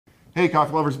Hey,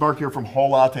 coffee lovers, Mark here from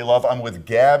Whole Latte Love. I'm with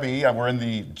Gabby, and we're in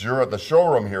the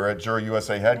showroom here at Jura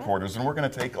USA headquarters, and we're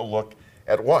going to take a look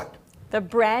at what? The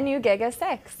brand new Giga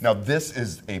 6. Now, this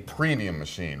is a premium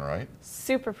machine, right?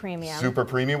 Super premium. Super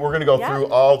premium. We're going to go through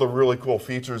all the really cool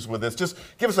features with this. Just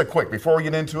give us a quick, before we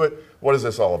get into it, what is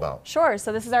this all about? Sure.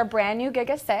 So this is our brand new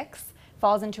Giga 6.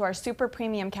 Falls into our super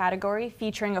premium category,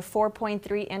 featuring a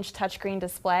 4.3-inch touchscreen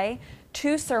display,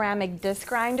 2 ceramic disc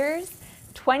grinders,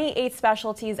 28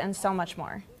 specialties, and so much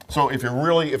more. So if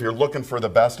you're looking for the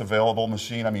best available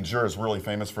machine, I mean, Jura is really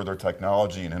famous for their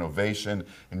technology and innovation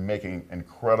and making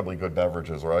incredibly good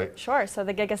beverages, right? Sure, so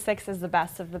the Giga 6 is the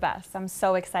best of the best. I'm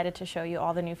so excited to show you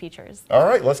all the new features. All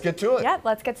right, let's get to it. Yeah,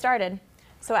 let's get started.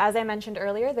 So as I mentioned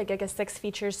earlier, the Giga 6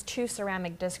 features 2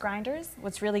 ceramic disc grinders.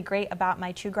 What's really great about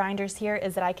my 2 grinders here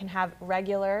is that I can have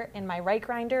regular in my right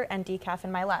grinder and decaf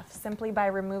in my left, simply by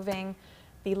removing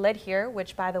the lid here,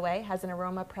 which, by the way, has an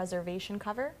aroma preservation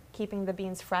cover, keeping the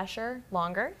beans fresher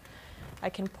longer.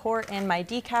 I can pour in my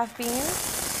decaf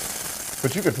beans.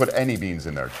 But you could put any beans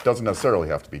in there. It doesn't necessarily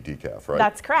have to be decaf, right?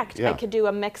 That's correct. Yeah. I could do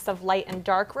a mix of light and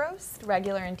dark roast,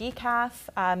 regular and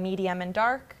decaf, medium and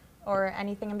dark, or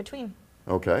anything in between.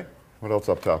 Okay. What else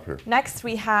up top here? Next,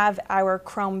 we have our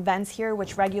chrome vents here,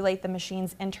 which regulate the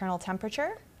machine's internal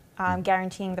temperature,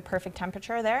 guaranteeing the perfect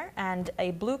temperature there, and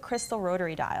a blue crystal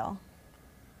rotary dial.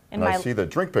 And I see the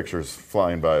drink pictures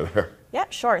flying by there. Yeah,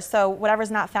 sure. So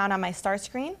whatever's not found on my start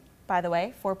screen, by the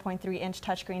way, 4.3-inch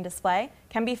touchscreen display,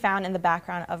 can be found in the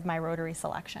background of my rotary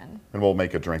selection. And we'll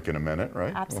make a drink in a minute,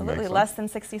 right? Absolutely, less than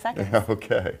 60 seconds. Yeah,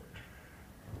 okay.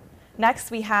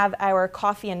 Next, we have our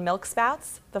coffee and milk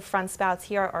spouts. The front spouts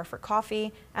here are for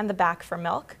coffee and the back for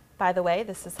milk. By the way,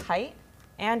 this is height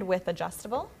and width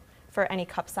adjustable for any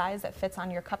cup size that fits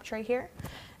on your cup tray here.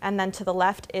 And then to the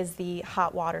left is the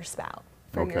hot water spout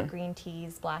for your green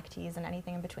teas, black teas, and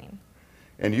anything in between.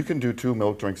 And you can do 2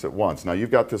 milk drinks at once. Now, you've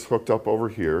got this hooked up over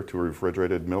here to a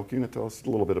refrigerated milk unit. Tell us a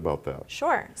little bit about that.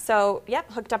 Sure. So,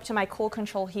 yep, hooked up to my cool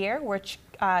control here, which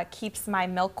keeps my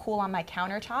milk cool on my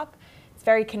countertop. It's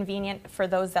very convenient for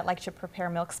those that like to prepare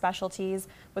milk specialties.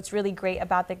 What's really great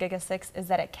about the Giga 6 is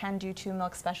that it can do 2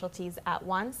 milk specialties at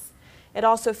once. It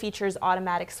also features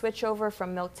automatic switchover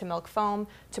from milk to milk foam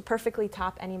to perfectly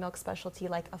top any milk specialty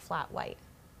like a flat white.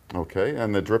 Okay,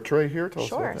 and the drip tray here, tell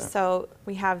us about that. Sure, so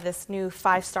we have this new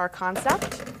 5-star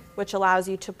concept, which allows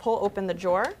you to pull open the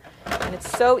drawer, and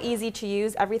it's so easy to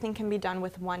use. Everything can be done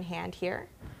with one hand here.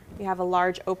 We have a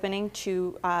large opening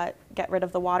to get rid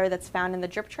of the water that's found in the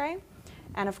drip tray,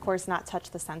 and of course not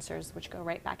touch the sensors, which go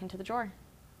right back into the drawer.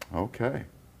 Okay.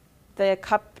 The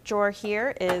cup drawer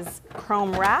here is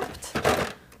chrome wrapped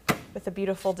with a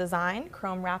beautiful design,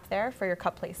 chrome wrap there for your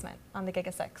cup placement on the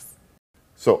Giga 6.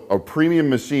 So a premium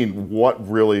machine, what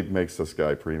really makes this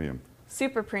guy premium?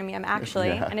 Super premium, actually.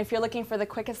 Yeah. And if you're looking for the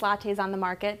quickest lattes on the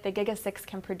market, the Giga 6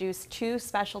 can produce 2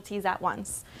 specialties at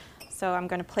once. So I'm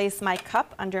going to place my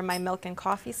cup under my milk and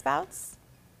coffee spouts.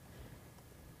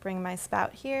 Bring my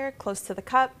spout here, close to the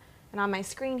cup. And on my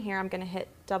screen here, I'm going to hit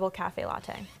double cafe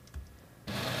latte.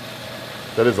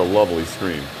 That is a lovely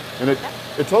screen. And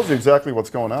it tells you exactly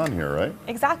what's going on here, right?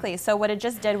 Exactly. So what it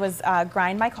just did was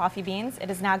grind my coffee beans.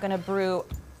 It is now going to brew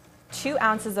 2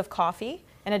 ounces of coffee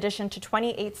in addition to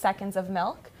 28 seconds of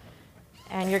milk.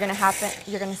 And you're going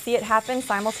to see it happen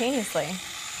simultaneously.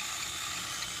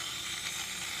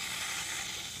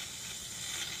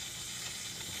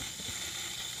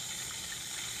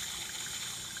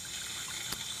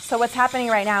 So what's happening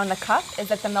right now in the cup is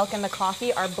that the milk and the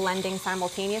coffee are blending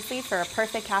simultaneously for a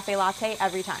perfect cafe latte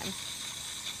every time.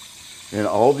 And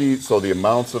so the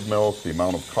amounts of milk, the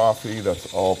amount of coffee,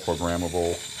 that's all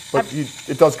programmable. But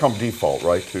it does come default,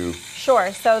 right?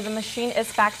 Sure, so the machine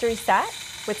is factory set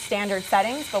with standard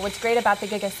settings, but what's great about the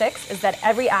Giga 6 is that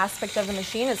every aspect of the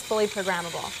machine is fully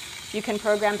programmable. You can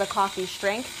program the coffee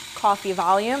strength, coffee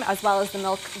volume, as well as the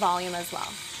milk volume as well.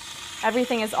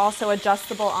 Everything is also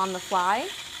adjustable on the fly.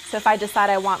 So if I decide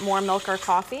I want more milk or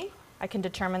coffee, I can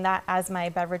determine that as my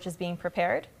beverage is being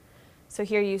prepared. So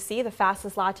here you see the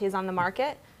fastest lattes on the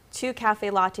market, 2 cafe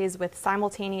lattes with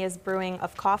simultaneous brewing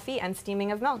of coffee and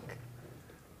steaming of milk.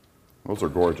 Those are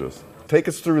gorgeous. Take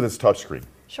us through this touchscreen.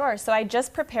 Sure, so I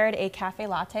just prepared a cafe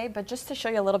latte, but just to show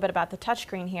you a little bit about the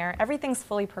touchscreen here, everything's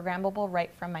fully programmable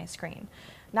right from my screen.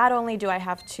 Not only do I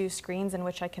have 2 screens in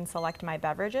which I can select my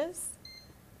beverages,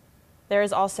 there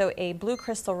is also a blue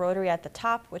crystal rotary at the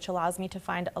top, which allows me to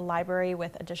find a library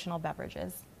with additional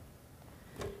beverages.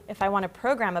 If I want to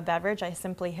program a beverage, I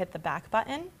simply hit the back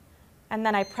button, and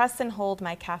then I press and hold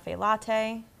my cafe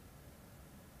latte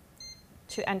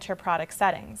to enter product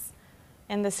settings.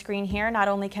 In the screen here, not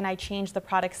only can I change the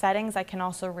product settings, I can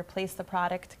also replace the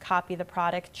product, copy the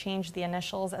product, change the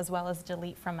initials, as well as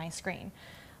delete from my screen.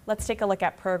 Let's take a look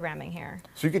at programming here.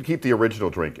 So you could keep the original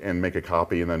drink and make a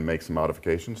copy and then make some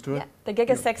modifications to it? Yeah. The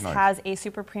Giga 6 Nice. has a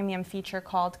super premium feature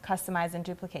called Customize and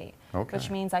Duplicate, Okay. which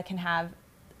means I can have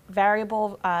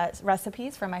variable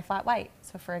recipes for my flat white.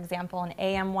 So for example, an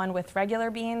AM one with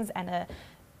regular beans and an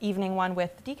evening one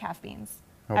with decaf beans.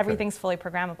 Okay. Everything's fully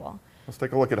programmable. Let's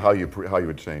take a look at how you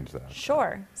would change that.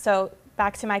 Sure. So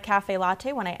back to my cafe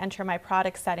latte, when I enter my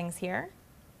product settings here,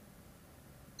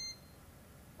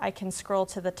 I can scroll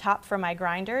to the top for my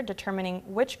grinder, determining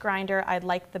which grinder I'd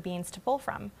like the beans to pull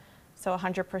from. So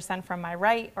 100% from my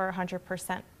right or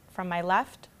 100% from my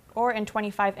left, or in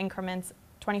 25%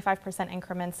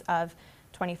 increments of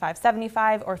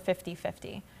 25-75 or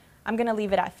 50-50. I'm going to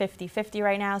leave it at 50-50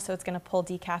 right now, so it's going to pull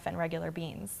decaf and regular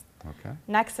beans. Okay.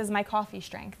 Next is my coffee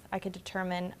strength. I could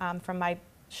determine from my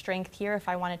strength here if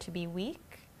I want it to be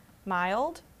weak,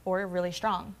 mild, or really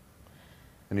strong.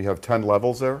 And you have 10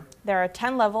 levels there? There are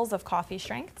 10 levels of coffee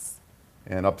strengths.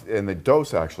 And the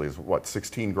dose actually is what,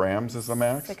 16 grams is the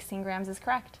max? 16 grams is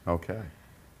correct. Okay.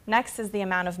 Next is the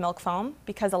amount of milk foam.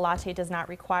 Because a latte does not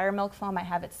require milk foam, I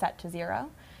have it set to 0.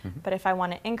 But if I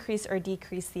want to increase or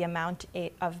decrease the amount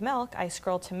of milk, I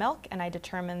scroll to milk and I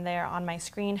determine there on my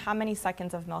screen how many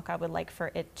seconds of milk I would like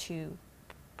for it to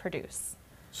produce.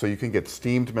 So you can get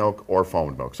steamed milk or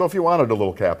foamed milk. So if you wanted a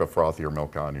little cap of frothier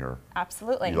milk on your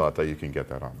Absolutely. latte, you can get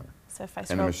that on there. So if I And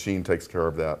the scroll, machine takes care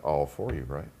of that all for you,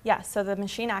 right? yeah, so the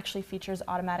machine actually features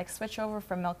automatic switchover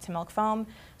from milk to milk foam.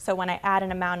 So when I add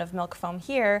an amount of milk foam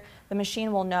here, the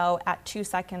machine will know at 2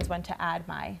 seconds when to add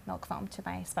my milk foam to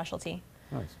my specialty.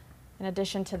 Nice. In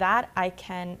addition to that, I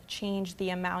can change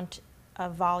the amount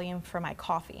of volume for my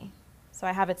coffee. So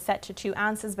I have it set to 2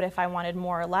 ounces, but if I wanted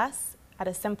more or less, at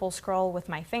a simple scroll with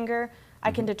my finger,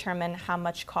 I can determine how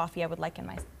much coffee I would like in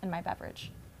my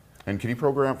beverage. And can you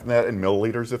program from that in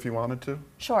milliliters if you wanted to?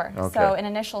 Sure. Okay. So in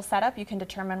initial setup, you can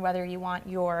determine whether you want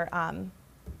your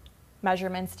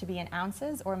measurements to be in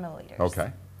ounces or milliliters.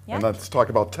 Okay. Yeah. And let's talk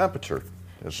about temperature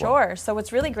as well. Sure. So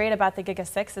what's really great about the Giga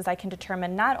 6 is I can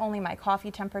determine not only my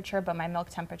coffee temperature, but my milk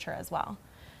temperature as well.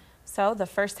 So the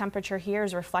first temperature here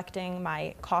is reflecting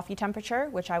my coffee temperature,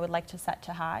 which I would like to set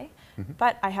to high.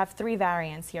 But I have 3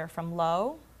 variants here from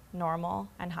low, normal,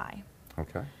 and high.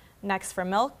 Okay. Next for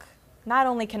milk, not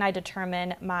only can I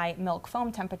determine my milk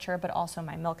foam temperature, but also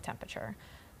my milk temperature.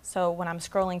 So when I'm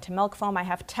scrolling to milk foam, I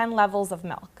have 10 levels of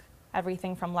milk,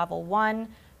 everything from level 1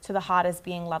 to the hottest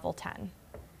being level 10.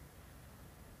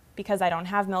 Because I don't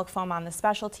have milk foam on the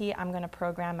specialty, I'm going to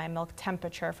program my milk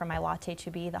temperature for my latte to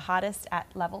be the hottest at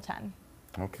level 10.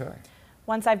 Okay.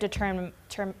 Once I've determined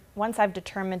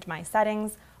my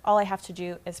settings, all I have to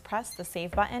do is press the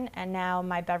save button, and now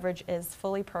my beverage is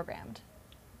fully programmed.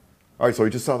 All right, so we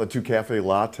just saw the 2 cafe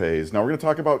lattes. Now we're going to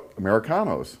talk about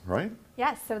Americanos, right?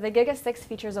 Yes, so the Giga 6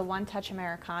 features a one-touch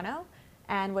Americano,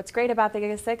 and what's great about the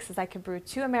Giga 6 is I can brew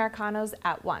 2 Americanos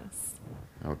at once.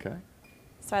 Okay.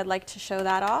 So I'd like to show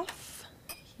that off.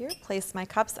 Here, place my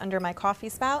cups under my coffee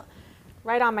spout.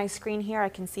 Right on my screen here, I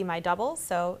can see my doubles,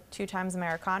 so 2 times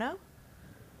Americano.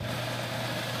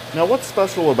 Now what's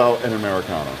special about an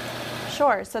Americano?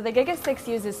 Sure, so the Giga 6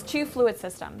 uses 2 fluid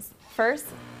systems. First,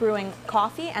 brewing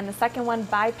coffee, and the second one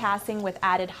bypassing with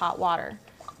added hot water.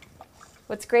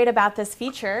 What's great about this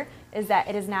feature is that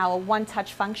it is now a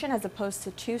one-touch function as opposed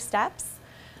to 2 steps.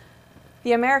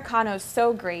 The Americano is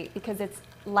so great because it's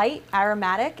light,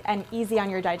 aromatic, and easy on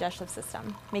your digestive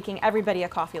system, making everybody a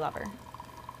coffee lover.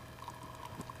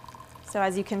 So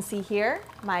as you can see here,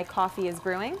 my coffee is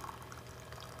brewing.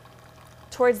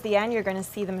 Towards the end, you're going to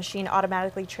see the machine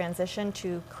automatically transition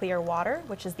to clear water,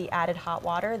 which is the added hot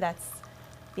water that's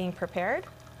being prepared.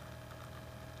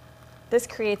 This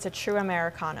creates a true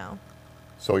Americano.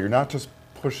 So you're not just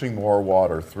pushing more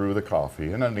water through the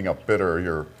coffee and ending up bitter,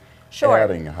 you're Sure.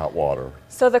 adding hot water.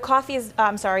 So the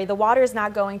water is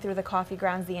not going through the coffee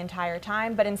grounds the entire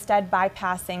time, but instead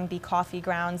bypassing the coffee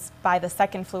grounds by the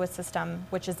second fluid system,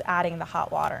 which is adding the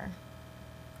hot water.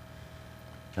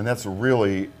 And that's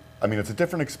really, I mean, it's a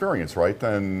different experience, right,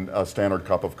 than a standard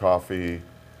cup of coffee.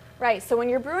 Right, so when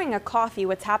you're brewing a coffee,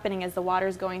 what's happening is the water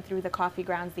is going through the coffee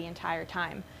grounds the entire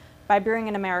time. By brewing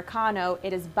an Americano,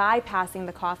 it is bypassing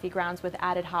the coffee grounds with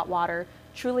added hot water,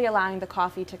 truly allowing the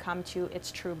coffee to come to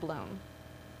its true bloom.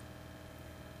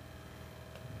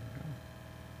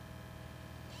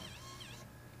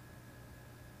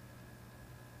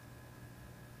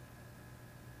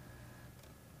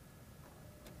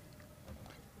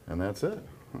 And that's it.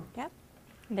 Huh. Yep.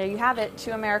 There you have it,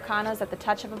 2 Americanos at the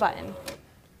touch of a button.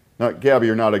 Now, Gabby,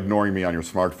 you're not ignoring me on your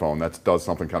smartphone. That does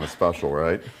something kind of special,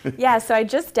 right? Yeah, so I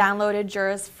just downloaded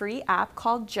Jura's free app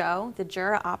called J.O.E, the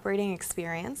Jura Operating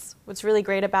Experience. What's really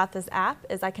great about this app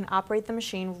is I can operate the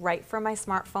machine right from my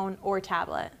smartphone or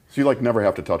tablet. So you like never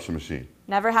have to touch the machine?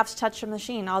 Never have to touch the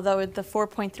machine, although the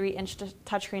 4.3-inch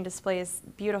touchscreen display is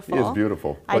beautiful. It is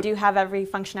beautiful. I do have every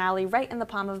functionality right in the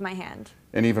palm of my hand.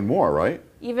 And even more, right?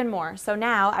 Even more. So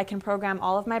now I can program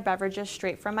all of my beverages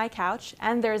straight from my couch,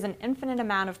 and there's an infinite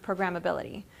amount of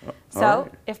programmability.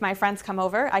 So if my friends come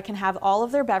over, I can have all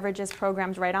of their beverages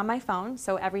programmed right on my phone.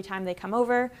 So every time they come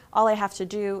over, all I have to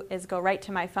do is go right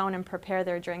to my phone and prepare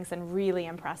their drinks and really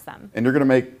impress them. And you're going to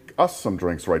make us some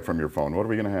drinks right from your phone. What are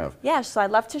we going to have? Yeah, so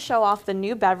I'd love to show off the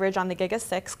new beverage on the Giga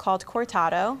 6 called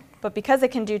Cortado. But because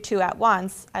it can do two at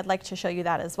once, I'd like to show you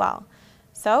that as well.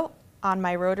 So on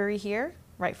my rotary here,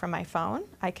 right from my phone,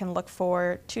 I can look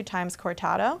for 2 times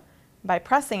Cortado. By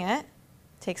pressing it, it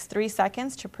takes 3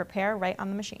 seconds to prepare right on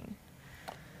the machine.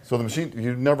 So the machine,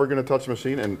 you're never going to touch the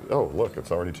machine, and oh, look,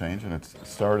 it's already changed, and it's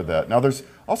started that. Now, there's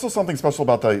also something special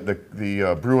about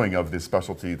the brewing of the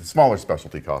smaller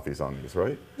specialty coffees on these,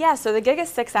 right? Yeah, so the Giga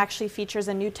 6 actually features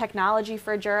a new technology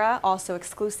for Jura, also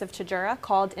exclusive to Jura,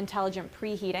 called intelligent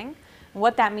preheating. And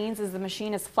what that means is the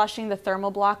machine is flushing the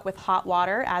thermal block with hot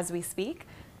water as we speak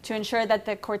to ensure that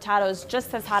the Cortado is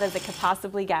just as hot as it could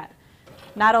possibly get.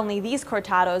 Not only these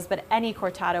Cortados, but any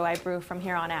Cortado I brew from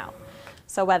here on out.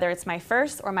 So whether it's my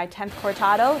first or my 10th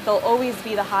Cortado, they'll always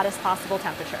be the hottest possible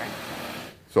temperature.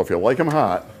 So if you like them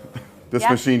hot, this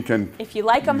machine can... If you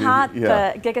like them hot,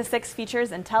 the Giga 6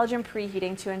 features intelligent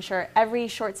preheating to ensure every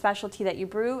short specialty that you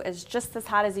brew is just as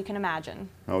hot as you can imagine.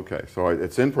 Okay, so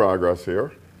it's in progress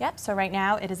here. Yep, so right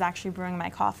now it is actually brewing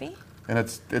my coffee. And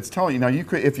it's telling you, now you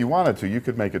could, if you wanted to, you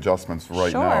could make adjustments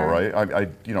right now, right?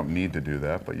 You don't need to do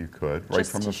that, but you could, right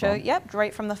from the phone. Yep,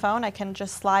 right from the phone. I can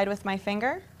just slide with my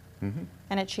finger,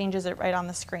 and it changes it right on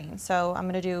the screen. So I'm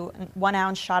going to do a 1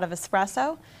 ounce shot of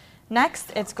espresso.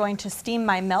 Next, it's going to steam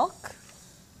my milk.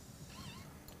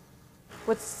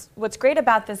 What's great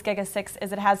about this Giga 6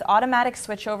 is it has automatic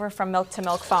switchover from milk to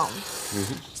milk foam.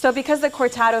 So because the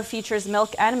Cortado features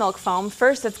milk and milk foam,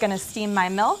 first it's going to steam my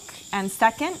milk, and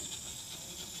second,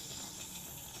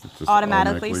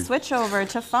 automatically switch over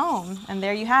to foam. And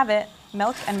there you have it,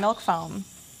 milk and milk foam.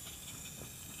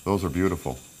 Those are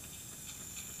beautiful.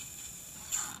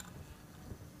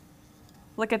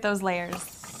 Look at those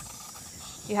layers.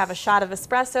 You have a shot of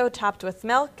espresso topped with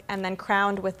milk and then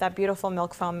crowned with that beautiful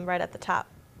milk foam right at the top.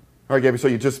 All right, Gabby, so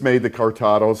you just made the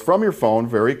Cortados from your phone,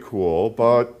 very cool,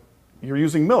 but you're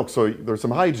using milk, so there's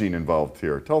some hygiene involved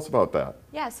here. Tell us about that.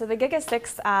 Yeah, so the Giga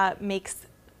 6 makes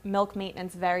milk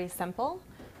maintenance very simple.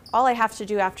 All I have to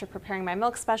do after preparing my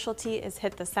milk specialty is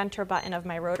hit the center button of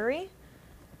my rotary.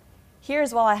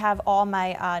 Here's while I have all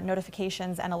my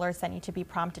notifications and alerts that need to be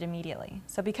prompted immediately.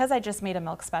 So because I just made a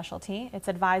milk specialty, it's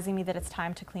advising me that it's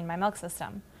time to clean my milk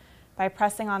system. By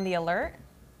pressing on the alert,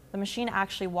 the machine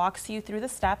actually walks you through the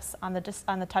steps on the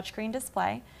touchscreen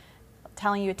display,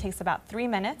 telling you it takes about 3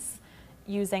 minutes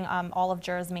using all of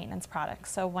Jura's maintenance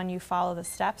products. So when you follow the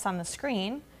steps on the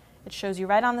screen, it shows you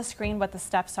right on the screen what the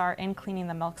steps are in cleaning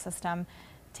the milk system.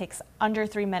 It takes under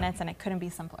 3 minutes, and it couldn't be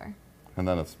simpler. And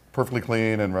then it's perfectly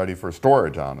clean and ready for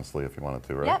storage, honestly, if you wanted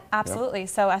to, right? Yep, absolutely. Yep.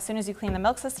 So as soon as you clean the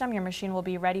milk system, your machine will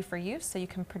be ready for use, so you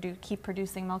can keep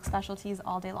producing milk specialties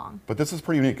all day long. But this is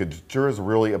pretty unique. Jura is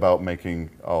really about making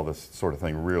all this sort of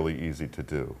thing really easy to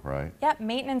do, right? Yep,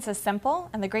 maintenance is simple,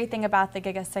 and the great thing about the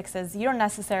Giga 6 is you don't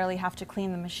necessarily have to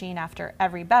clean the machine after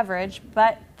every beverage,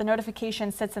 but the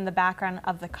notification sits in the background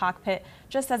of the cockpit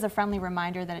just as a friendly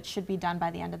reminder that it should be done by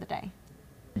the end of the day.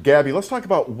 Gabby, let's talk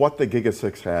about what the Giga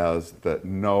 6 has that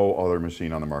no other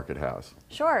machine on the market has.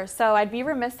 Sure. So I'd be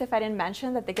remiss if I didn't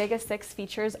mention that the Giga 6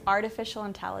 features artificial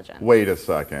intelligence. Wait a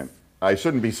second. I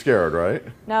shouldn't be scared, right?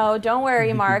 No, don't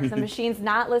worry, Mark. The machine's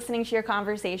not listening to your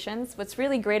conversations. What's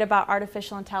really great about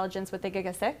artificial intelligence with the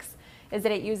Giga 6 is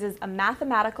that it uses a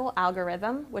mathematical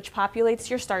algorithm which populates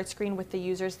your start screen with the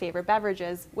user's favorite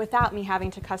beverages without me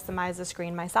having to customize the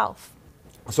screen myself.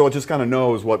 So it just kind of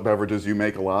knows what beverages you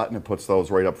make a lot, and it puts those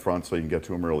right up front so you can get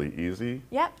to them really easy?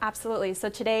 Yep, absolutely. So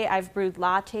today I've brewed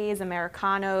lattes,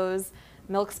 Americanos,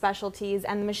 milk specialties,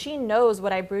 and the machine knows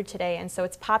what I brewed today, and so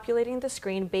it's populating the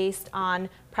screen based on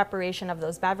preparation of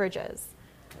those beverages.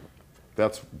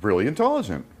 That's really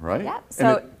intelligent, right? Yep.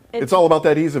 So it's all about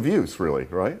that ease of use, really,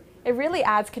 right? It really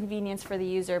adds convenience for the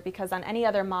user because on any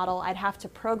other model, I'd have to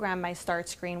program my start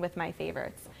screen with my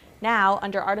favorites. Now,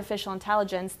 under artificial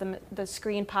intelligence, the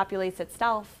screen populates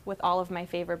itself with all of my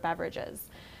favorite beverages.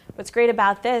 What's great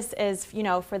about this is,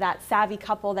 for that savvy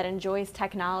couple that enjoys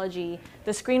technology,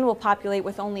 the screen will populate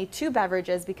with only 2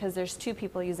 beverages because there's 2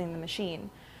 people using the machine.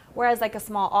 Whereas like a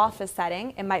small office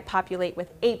setting, it might populate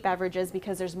with 8 beverages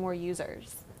because there's more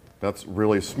users. That's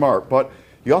really smart. But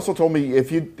you also told me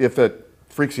if it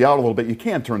freaks you out a little bit, you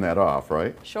can turn that off,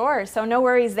 right? Sure, so no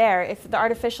worries there. If the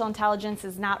artificial intelligence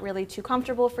is not really too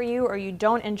comfortable for you, or you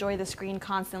don't enjoy the screen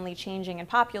constantly changing and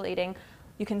populating,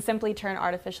 you can simply turn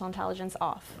artificial intelligence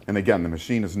off. And again, the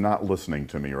machine is not listening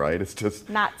to me, right? It's just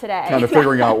not today. Kind of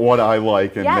figuring out what I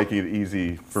like and yeah. making it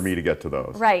easy for me to get to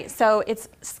those. Right, so it's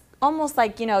almost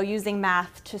like, using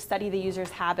math to study the user's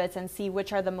habits and see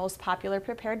which are the most popular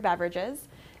prepared beverages.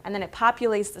 And then it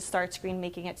populates the start screen,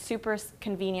 making it super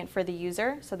convenient for the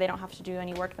user so they don't have to do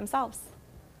any work themselves.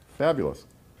 Fabulous.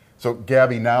 So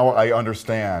Gabby, now I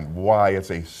understand why it's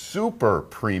a super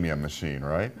premium machine,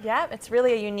 right? Yeah, it's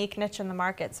really a unique niche in the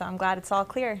market, so I'm glad it's all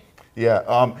clear.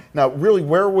 Yeah. Now, really,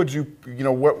 where would you,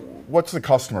 what's the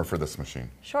customer for this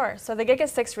machine? Sure. So the Giga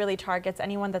 6 really targets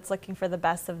anyone that's looking for the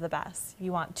best of the best.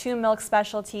 You want 2 milk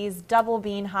specialties, double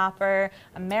bean hopper,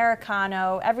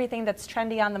 Americano, everything that's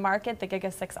trendy on the market, the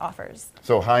Giga 6 offers.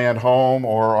 So high-end home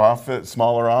or office,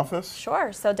 smaller office?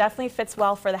 Sure. So definitely fits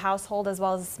well for the household as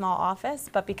well as a small office,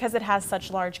 but because it has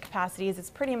such large capacities, it's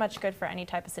pretty much good for any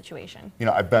type of situation.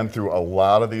 I've been through a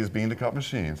lot of these bean-to-cup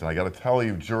machines, and I got to tell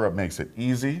you, Jura makes it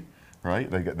easy.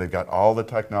 Right? They've got all the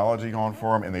technology going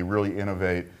for them, and they really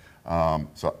innovate.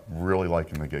 So really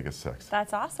liking the Giga 6.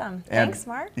 That's awesome. Thanks,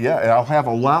 Mark. Yeah, and I'll have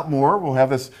a lot more. We'll have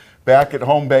this back at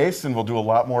home base, and we'll do a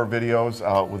lot more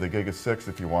videos with the Giga 6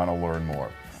 if you want to learn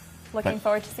more. Looking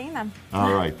forward to seeing them.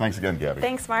 All right. Thanks again, Gabby.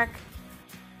 Thanks, Mark.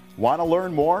 Want to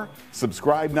learn more?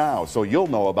 Subscribe now so you'll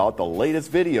know about the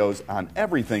latest videos on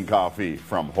everything coffee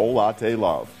from Whole Latte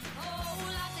Love.